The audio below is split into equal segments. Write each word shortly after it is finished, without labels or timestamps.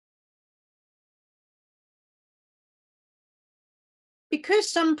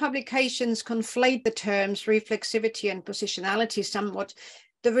Because some publications conflate the terms reflexivity and positionality somewhat,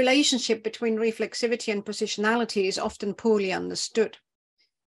 the relationship between reflexivity and positionality is often poorly understood.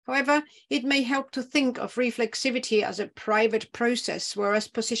 However, it may help to think of reflexivity as a private process, whereas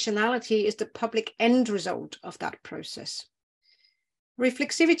positionality is the public end result of that process.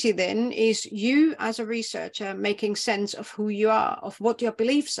 Reflexivity, then, is you as a researcher making sense of who you are, of what your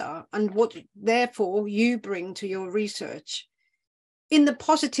beliefs are, and what, therefore, you bring to your research, in the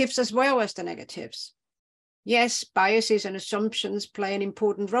positives as well as the negatives. Yes, biases and assumptions play an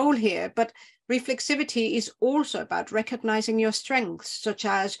important role here, but reflexivity is also about recognizing your strengths, such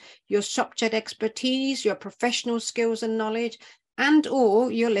as your subject expertise, your professional skills and knowledge,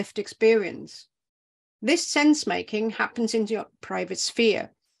 and/or your lived experience. This sense-making happens in your private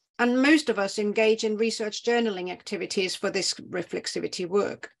sphere, and most of us engage in research journaling activities for this reflexivity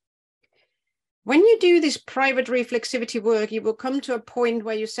work. When you do this private reflexivity work, you will come to a point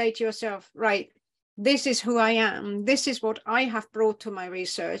where you say to yourself, right, this is who I am, this is what I have brought to my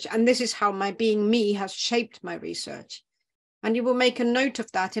research, and this is how my being me has shaped my research. And you will make a note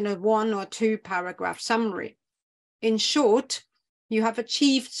of that in a 1 or 2 paragraph summary. In short, you have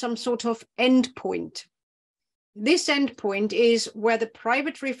achieved some sort of endpoint. This endpoint is where the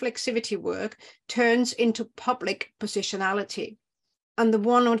private reflexivity work turns into public positionality, and the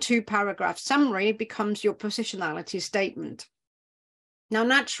 1 or 2 paragraph summary becomes your positionality statement. Now,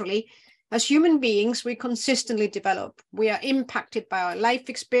 naturally, as human beings, we consistently develop. We are impacted by our life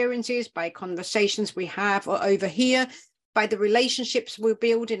experiences, by conversations we have or overhear, by the relationships we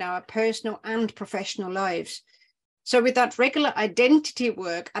build in our personal and professional lives. So with that regular identity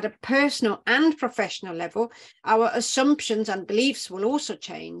work at a personal and professional level, our assumptions and beliefs will also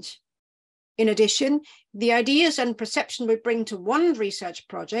change. In addition, the ideas and perception we bring to one research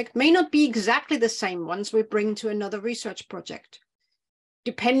project may not be exactly the same ones we bring to another research project.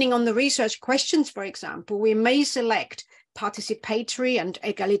 Depending on the research questions, for example, we may select participatory and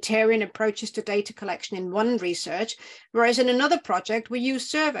egalitarian approaches to data collection in one research, whereas in another project we use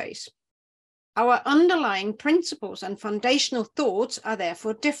surveys. Our underlying principles and foundational thoughts are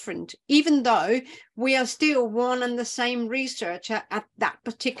therefore different, even though we are still one and the same researcher at that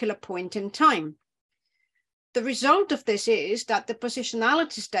particular point in time. The result of this is that the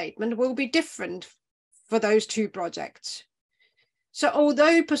positionality statement will be different for those 2 projects. So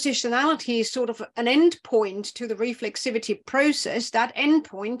although positionality is sort of an endpoint to the reflexivity process, that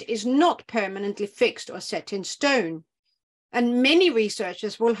endpoint is not permanently fixed or set in stone. And many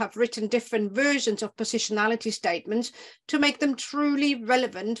researchers will have written different versions of positionality statements to make them truly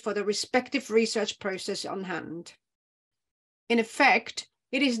relevant for the respective research process on hand. In effect,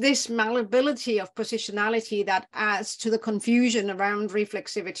 it is this malleability of positionality that adds to the confusion around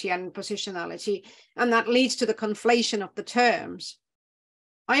reflexivity and positionality, and that leads to the conflation of the terms.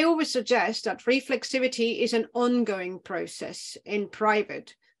 I always suggest that reflexivity is an ongoing process in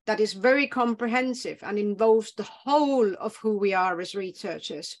private that is very comprehensive and involves the whole of who we are as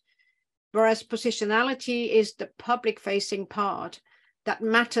researchers, whereas positionality is the public-facing part that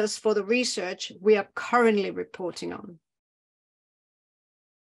matters for the research we are currently reporting on.